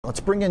Let's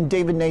bring in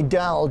David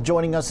Nadel,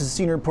 joining us as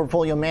Senior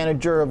Portfolio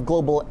Manager of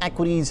Global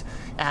Equities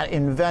at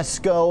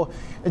Invesco.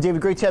 David,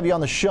 great to have you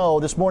on the show.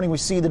 This morning we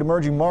see that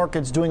emerging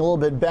markets doing a little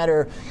bit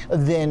better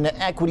than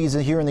equities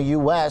here in the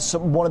U.S.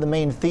 One of the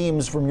main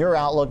themes from your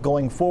outlook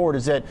going forward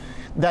is that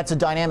that's a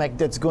dynamic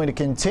that's going to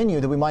continue,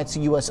 that we might see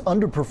U.S.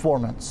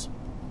 underperformance.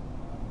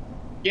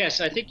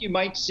 Yes, I think you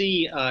might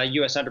see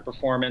U.S.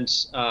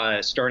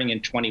 underperformance starting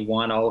in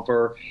 21,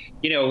 Oliver.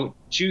 You know,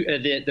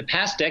 the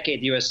past decade,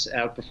 the U.S.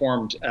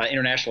 outperformed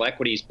international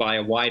equities by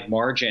a wide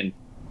margin,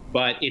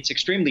 but it's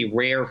extremely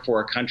rare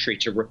for a country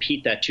to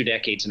repeat that 2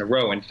 decades in a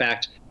row. In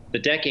fact, the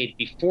decade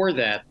before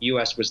that, the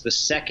U.S. was the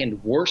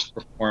second worst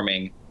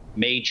performing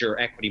major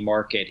equity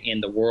market in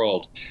the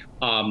world.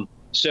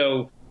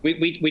 So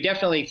we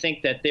definitely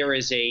think that there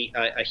is a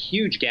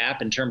huge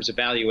gap in terms of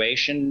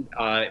valuation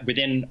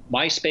within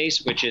my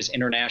space, which is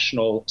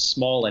international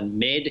small and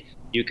mid.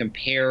 You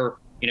compare,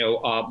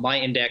 my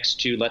index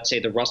to, let's say,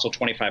 the Russell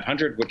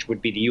 2500, which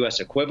would be the U.S.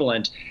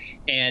 equivalent.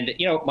 And,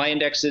 my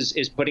index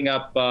is putting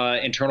up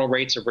internal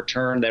rates of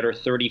return that are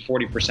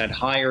 30-40%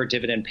 higher,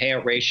 dividend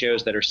payout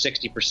ratios that are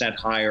 60%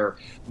 higher,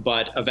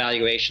 but a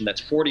valuation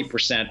that's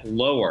 40%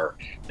 lower.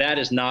 That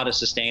is not a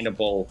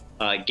sustainable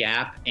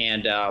gap.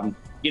 And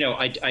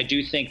I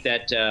do think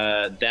that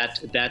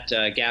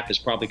that gap is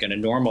probably going to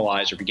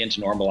normalize or begin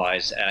to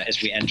normalize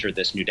as we enter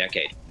this new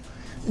decade.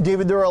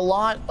 David, there are a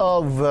lot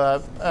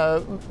of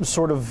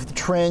sort of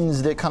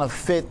trends that kind of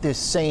fit this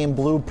same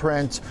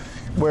blueprint,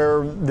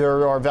 where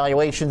there are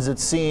valuations that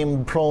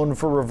seem prone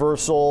for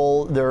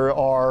reversal. There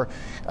are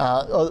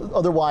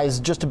otherwise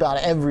just about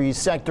every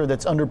sector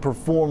that's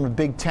underperformed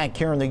big tech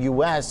here in the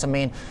U.S. I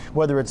mean,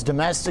 whether it's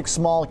domestic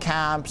small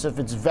caps, if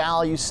it's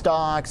value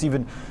stocks,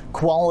 even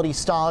quality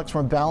stocks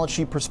from a balance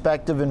sheet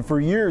perspective. And for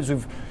years,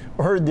 we've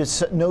heard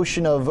this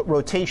notion of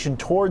rotation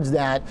towards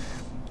that.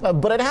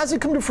 But it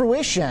hasn't come to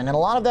fruition. And a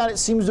lot of that, it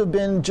seems to have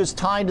been just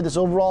tied to this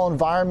overall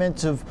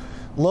environment of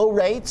low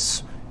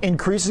rates,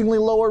 increasingly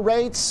lower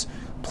rates,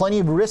 plenty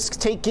of risk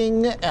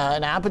taking,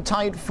 an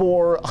appetite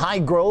for high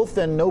growth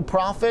and no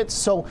profits.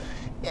 So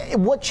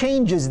what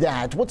changes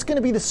that? What's going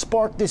to be the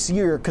spark this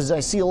year? Because I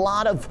see a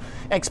lot of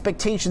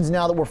expectations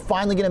now that we're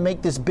finally going to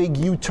make this big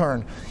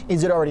U-turn.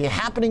 Is it already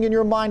happening in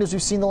your mind as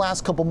we've seen the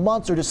last couple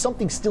months, or does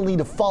something still need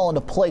to fall into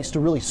place to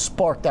really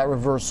spark that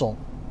reversal?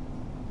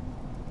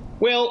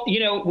 Well,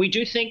 we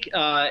do think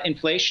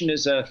inflation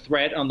is a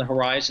threat on the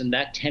horizon.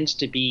 That tends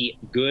to be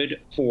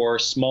good for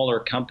smaller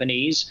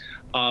companies.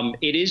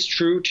 It is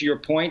true, to your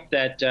point,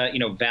 that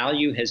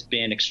value has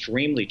been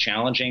extremely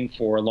challenging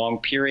for a long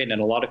period,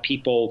 and a lot of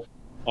people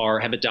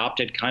have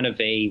adopted kind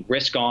of a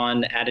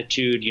risk-on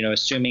attitude,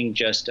 assuming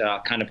just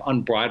kind of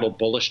unbridled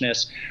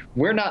bullishness.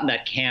 We're not in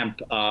that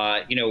camp.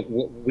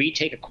 We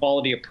take a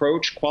quality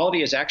approach.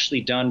 Quality has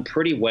actually done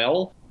pretty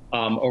well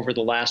over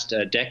the last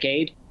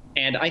decade.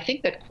 And I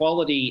think that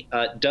quality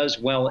does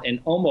well in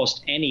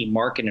almost any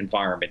market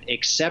environment,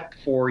 except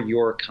for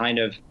your kind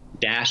of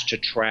dash to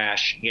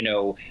trash,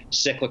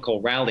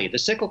 cyclical rally. The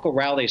cyclical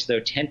rallies, though,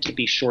 tend to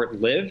be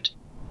short-lived,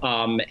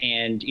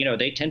 and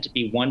they tend to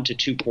be 1 to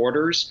 2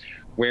 quarters,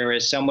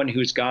 whereas someone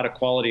who's got a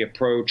quality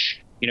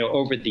approach,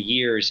 over the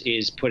years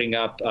is putting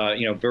up,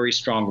 very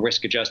strong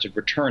risk-adjusted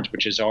returns,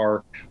 which is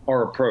our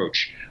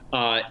approach.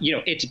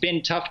 It's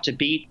been tough to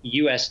beat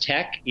U.S.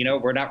 tech.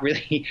 We're not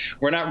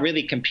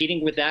really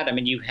competing with that. I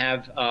mean, you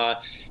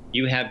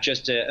have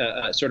just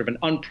a sort of an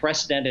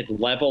unprecedented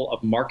level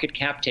of market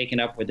cap taken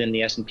up within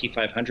the S&P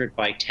 500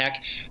 by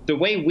tech. The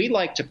way we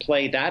like to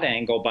play that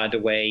angle, by the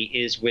way,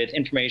 is with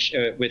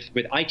information with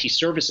IT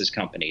services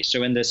companies.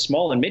 So in the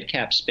small and mid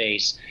cap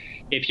space,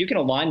 if you can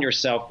align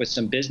yourself with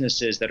some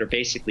businesses that are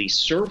basically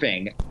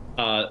serving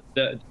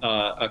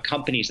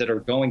companies that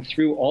are going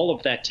through all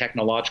of that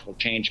technological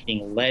change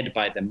being led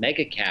by the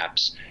mega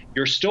caps,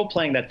 you're still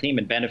playing that theme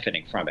and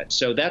benefiting from it.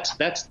 So that's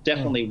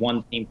definitely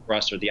one theme for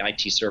us, are the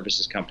IT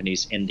services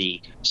companies in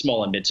the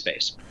small and mid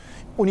space.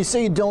 When you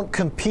say you don't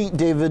compete,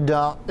 David,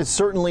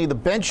 certainly the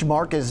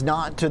benchmark is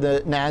not to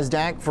the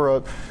NASDAQ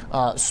for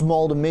a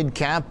small to mid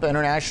cap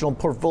international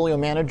portfolio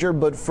manager,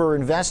 but for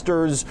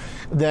investors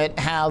that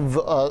have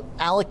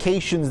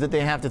allocations that they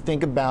have to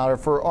think about, or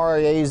for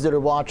RIAs that are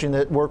watching,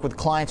 that work with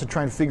clients and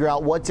trying to figure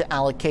out what to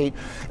allocate.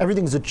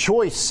 Everything's a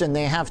choice and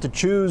they have to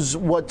choose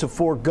what to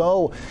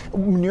forego.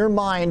 In your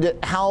mind,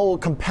 how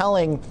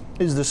compelling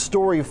is the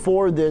story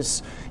for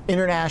this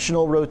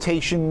international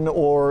rotation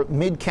or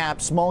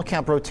mid-cap,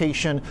 small-cap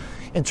rotation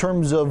in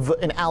terms of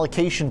an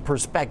allocation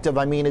perspective?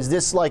 I mean, is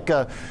this like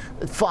a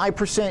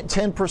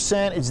 5%,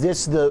 10%? Is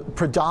this the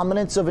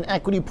predominance of an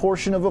equity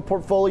portion of a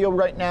portfolio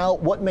right now?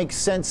 What makes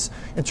sense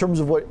in terms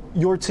of what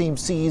your team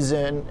sees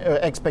and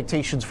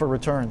expectations for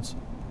returns?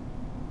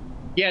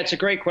 Yeah, it's a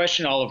great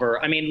question, Oliver.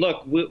 I mean,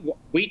 look,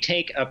 we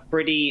take a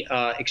pretty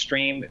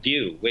extreme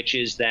view, which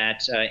is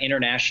that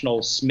international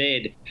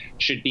SMID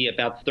should be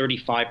about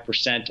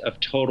 35% of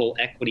total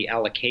equity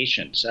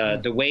allocations.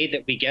 The way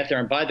that we get there,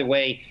 and by the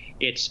way,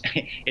 it's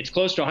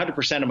close to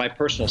 100% of my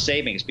personal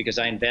savings because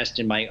I invest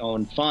in my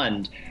own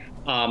fund.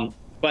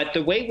 But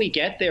the way we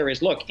get there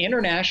is, look,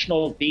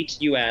 international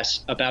beats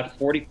U.S. about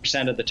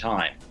 40% of the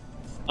time.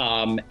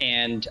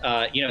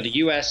 The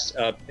U.S.,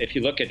 if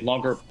you look at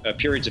longer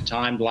periods of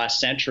time, the last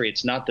century,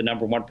 it's not the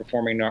number one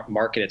performing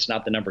market. It's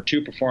not the number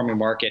two performing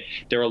market.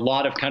 There are a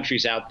lot of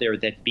countries out there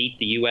that beat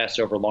the U.S.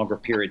 over longer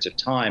periods of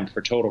time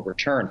for total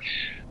return.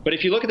 But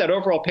if you look at that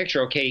overall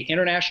picture, okay,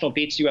 international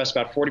beats U.S.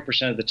 about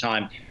 40% of the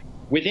time.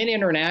 Within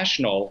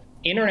international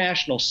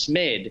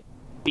SMID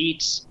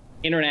beats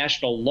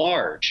international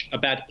large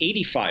about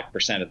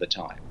 85% of the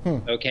time.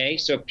 Okay,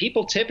 so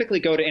people typically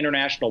go to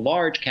international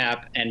large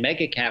cap and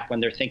mega cap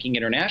when they're thinking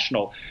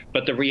international,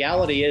 but the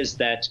reality is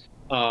that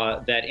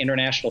that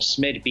international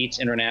SMID beats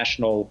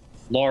international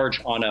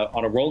large on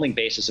a rolling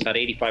basis about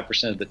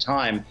 85% of the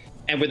time,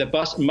 and with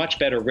a much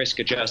better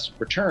risk-adjusted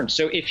return.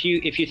 So if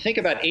you think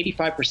about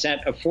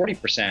 85% of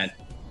 40%,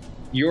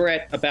 you're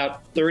at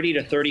about 30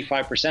 to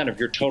 35% of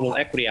your total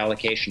equity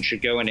allocation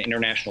should go into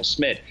international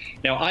SMID.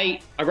 Now,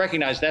 I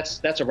recognize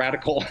that's a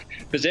radical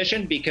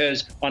position,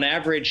 because on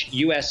average,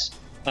 U.S.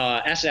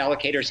 asset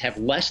allocators have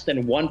less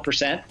than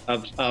 1%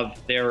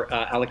 of their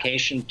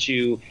allocation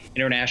to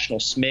international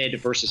SMID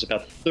versus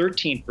about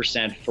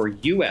 13% for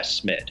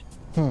U.S.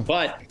 SMID.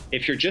 But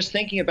if you're just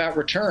thinking about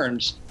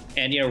returns,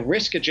 and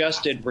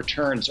risk-adjusted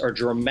returns are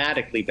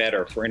dramatically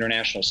better for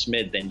international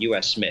SMID than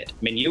U.S. SMID. I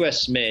mean,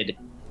 U.S. SMID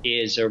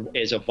is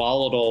a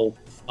volatile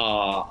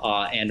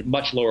and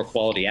much lower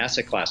quality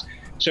asset class.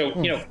 So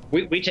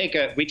we take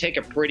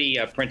a pretty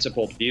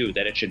principled view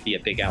that it should be a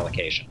big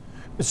allocation.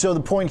 So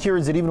the point here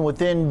is that even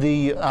within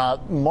the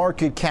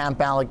market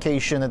cap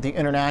allocation, that the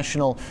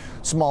international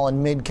small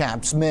and mid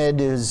cap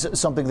SMID is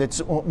something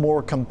that's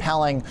more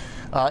compelling,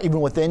 even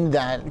within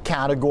that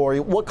category.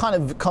 What kind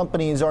of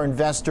companies are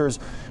investors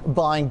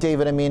buying,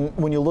 David? I mean,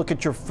 when you look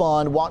at your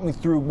fund, walk me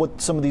through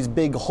what some of these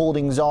big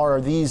holdings are.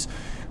 Are these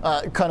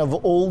kind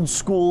of old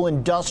school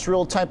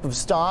industrial type of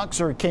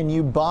stocks, or can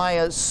you buy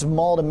a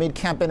small to mid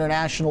cap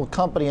international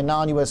company, a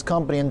non-U.S.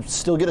 company, and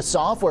still get a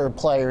software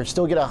play or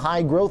still get a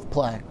high growth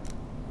play?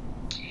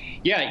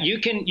 Yeah, you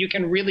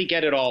can really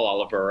get it all,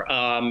 Oliver.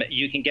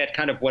 You can get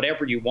kind of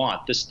whatever you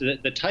want.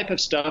 The type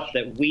of stuff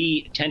that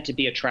we tend to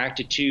be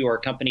attracted to are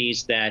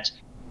companies that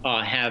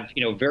have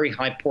very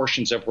high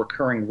portions of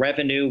recurring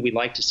revenue. We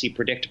like to see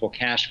predictable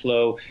cash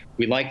flow.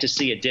 We like to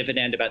see a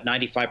dividend. About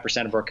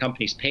 95% of our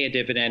companies pay a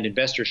dividend.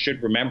 Investors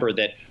should remember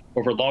that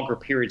over longer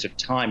periods of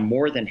time,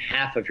 more than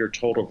half of your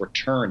total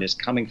return is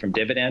coming from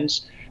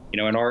dividends. In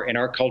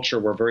our culture,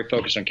 we're very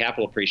focused on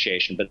capital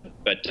appreciation,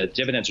 but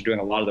dividends are doing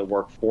a lot of the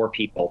work for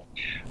people.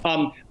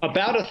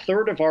 About a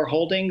third of our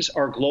holdings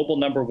are global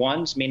number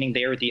ones, meaning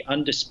they are the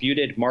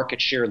undisputed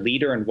market share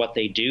leader in what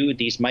they do.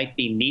 These might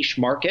be niche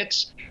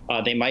markets.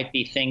 They might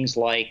be things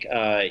like,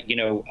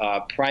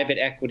 private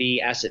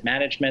equity, asset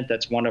management.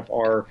 That's one of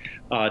our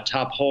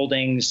top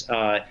holdings.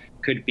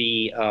 Could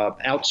be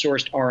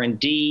outsourced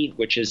R&D,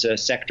 which is a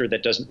sector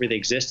that doesn't really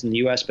exist in the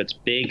U.S., but it's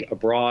big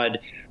abroad.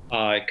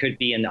 It could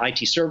be in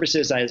IT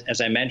services, as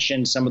I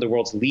mentioned. Some of the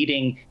world's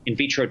leading in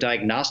vitro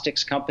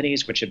diagnostics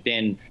companies, which have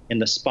been in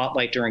the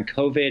spotlight during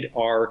COVID,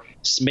 are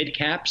SMID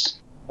caps,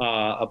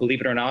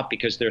 believe it or not,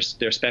 because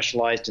they're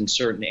specialized in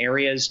certain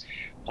areas,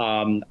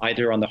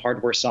 either on the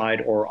hardware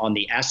side or on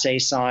the assay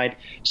side.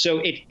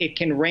 So it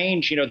can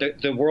range.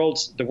 The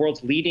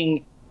world's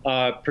leading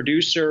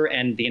producer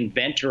and the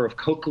inventor of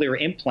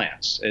cochlear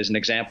implants is an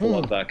example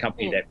of a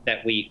company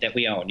that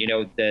we own.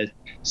 The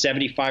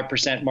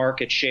 75%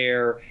 market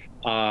share,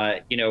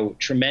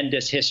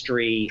 tremendous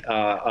history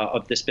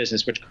of this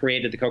business, which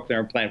created the cochlear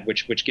implant,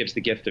 which gives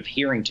the gift of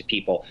hearing to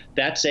people.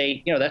 That's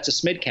a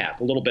SMID cap,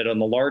 a little bit on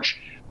the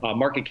large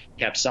market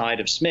cap side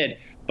of SMID,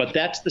 but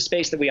that's the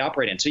space that we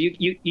operate in. So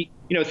you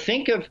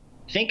think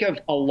of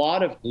a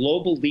lot of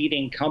global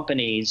leading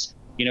companies,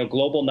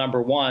 global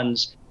number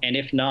ones, and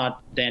if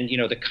not, then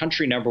the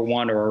country number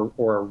one or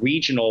a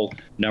regional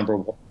number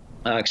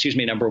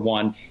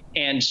one.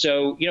 And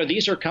so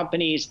these are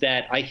companies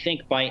that I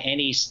think by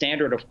any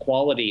standard of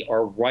quality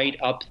are right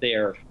up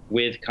there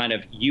with kind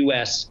of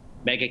U.S.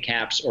 mega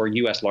caps or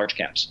U.S. large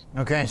caps.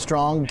 Okay,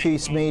 strong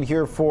case made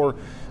here for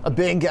a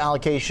big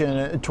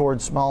allocation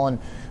towards small and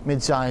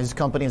mid-sized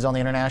companies on the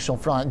international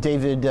front.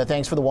 David,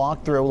 thanks for the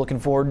walkthrough. Looking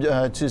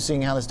forward to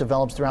seeing how this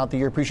develops throughout the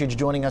year. Appreciate you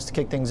joining us to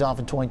kick things off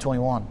in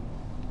 2021.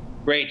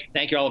 Great.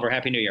 Thank you, Oliver.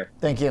 Happy New Year.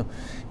 Thank you.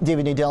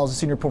 David Nadel is a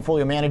senior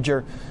portfolio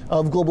manager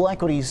of global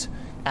equities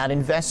at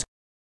Invest.